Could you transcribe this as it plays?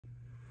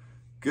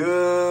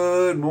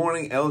Good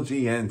morning,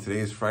 LGN. Today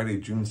is Friday,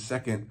 June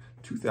 2nd,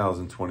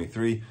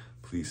 2023.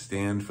 Please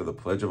stand for the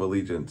Pledge of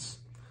Allegiance.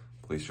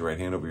 Place your right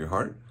hand over your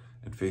heart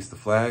and face the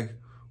flag.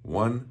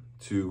 1,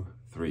 2,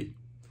 3.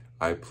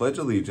 I pledge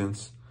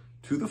allegiance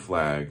to the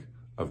flag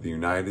of the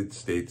United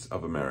States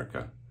of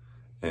America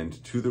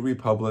and to the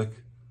republic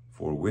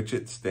for which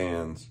it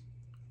stands,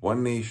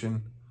 one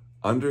nation,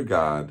 under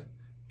God,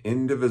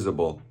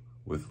 indivisible,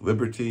 with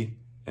liberty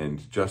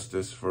and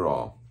justice for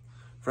all.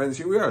 Friends,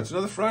 here we are. It's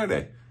another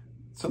Friday.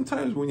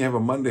 Sometimes when you have a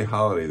Monday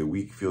holiday, the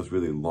week feels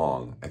really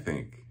long, I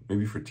think.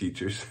 Maybe for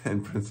teachers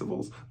and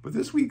principals. But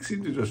this week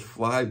seemed to just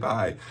fly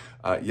by.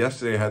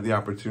 Yesterday, I had the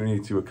opportunity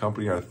to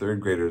accompany our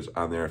third graders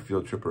on their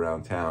field trip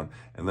around town.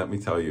 And let me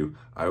tell you,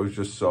 I was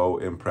just so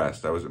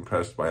impressed. I was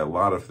impressed by a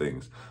lot of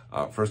things.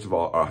 First of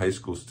all, our high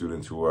school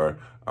students who are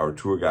our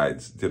tour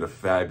guides did a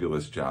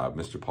fabulous job.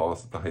 Mr.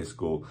 Paulus at the high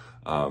school,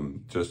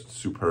 just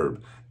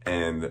superb.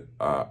 And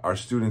our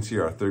students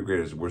here, our third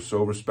graders, were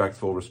so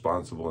respectful,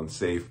 responsible, and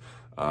safe.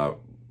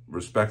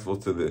 Respectful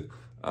to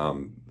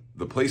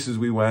the places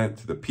we went,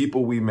 to the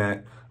people we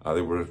met.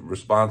 They were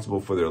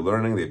responsible for their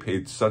learning. They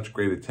paid such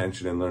great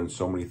attention and learned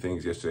so many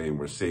things yesterday and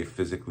were safe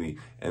physically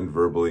and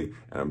verbally.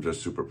 And I'm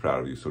just super proud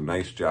of you. So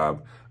nice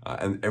job.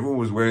 And everyone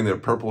was wearing their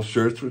purple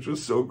shirts, which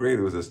was so great.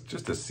 It was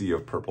just a sea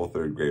of purple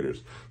third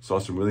graders. Saw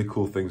some really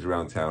cool things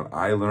around town.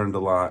 I learned a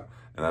lot.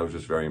 And I was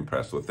just very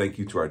impressed. So thank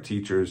you to our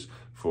teachers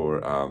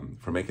for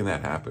making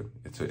that happen.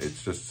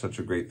 It's just such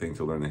a great thing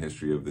to learn the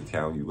history of the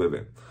town you live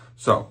in.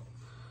 So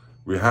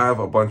we have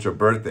a bunch of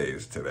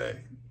birthdays today,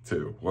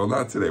 too. Well,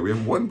 not today. We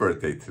have one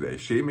birthday today.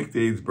 Shay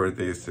McDade's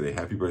birthday is today.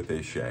 Happy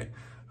birthday, Shay.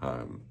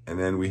 And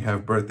then we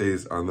have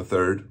birthdays on the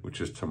 3rd, which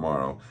is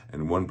tomorrow,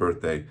 and one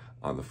birthday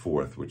on the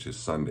 4th, which is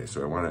Sunday.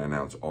 So I want to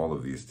announce all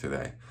of these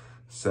today.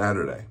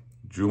 Saturday,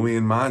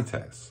 Julian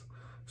Montes,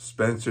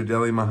 Spencer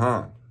Deli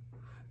Mahan,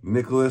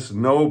 Nicholas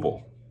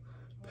Noble,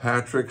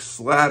 Patrick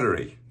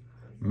Slattery,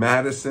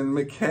 Madison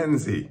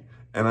McKenzie,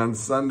 and on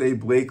Sunday,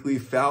 Blakely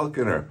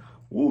Falconer.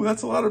 Ooh,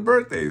 that's a lot of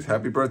birthdays.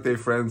 Happy birthday,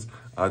 friends.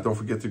 Don't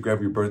forget to grab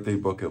your birthday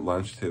book at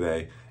lunch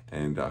today,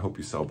 and I hope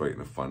you celebrate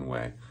in a fun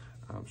way.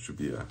 Should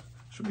be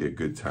a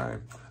good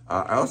time.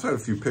 I also had a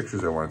few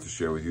pictures I wanted to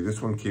share with you. This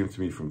one came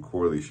to me from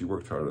Corley. She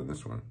worked hard on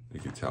this one.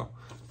 You can tell.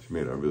 She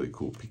made a really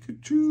cool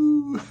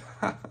Pikachu.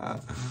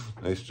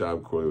 Nice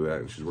job, Corley, with that.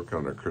 And she's working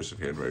on her cursive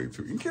handwriting,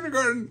 too. In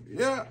kindergarten,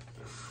 yeah.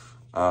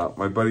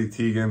 My buddy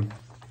Tegan,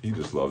 he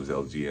just loves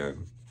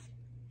LGN.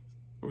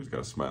 Always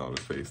got a smile on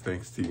his face.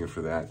 Thanks, Tegan,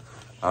 for that.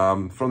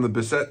 From the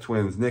Bissett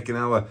twins, Nick and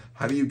Ella,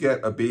 how do you get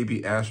a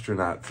baby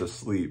astronaut to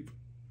sleep?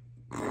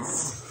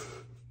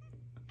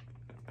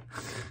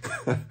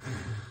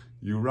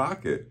 You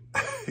rock it.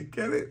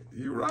 Get it?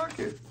 You rock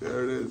it.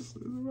 There it is.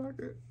 There's a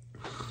rocket.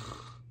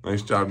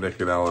 Nice job, Nick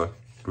and Ella.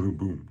 Boom,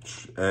 boom.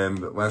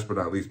 And last but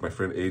not least, my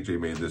friend AJ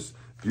made this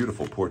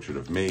beautiful portrait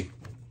of me.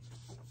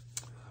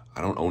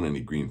 I don't own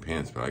any green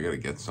pants, but I got to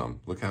get some.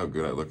 Look how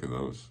good I look in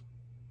those,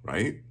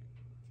 right?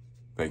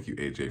 Thank you,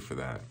 AJ, for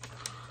that.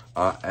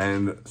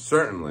 And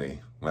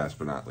certainly, last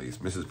but not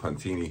least, Mrs.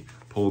 Puntini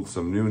pulled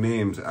some new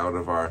names out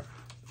of our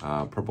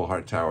Purple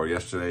Heart Tower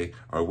yesterday.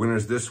 Our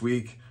winners this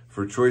week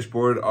for Choice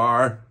Board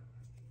are,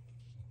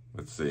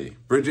 let's see,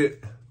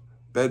 Bridget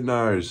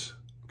Bednars.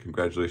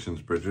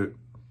 Congratulations, Bridget.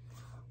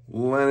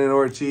 Lennon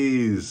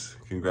Ortiz.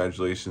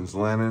 Congratulations,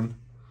 Lennon.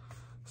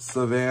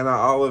 Savannah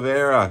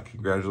Oliveira.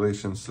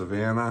 Congratulations,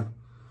 Savannah.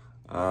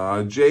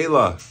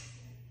 Jayla.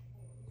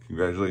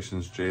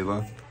 Congratulations,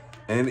 Jayla.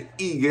 And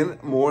Egan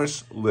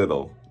Morse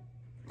Little.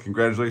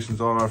 Congratulations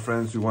to all our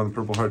friends who won the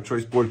Purple Heart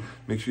Choice Board.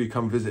 Make sure you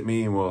come visit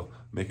me and we'll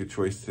make a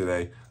choice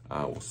today.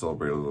 We'll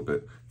celebrate a little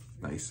bit.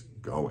 Nice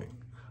going.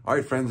 All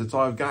right, friends, that's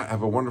all I've got.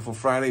 Have a wonderful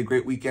Friday,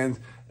 great weekend,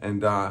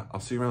 and I'll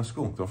see you around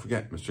school. Don't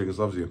forget, Miss Jiggles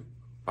loves you.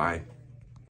 Bye.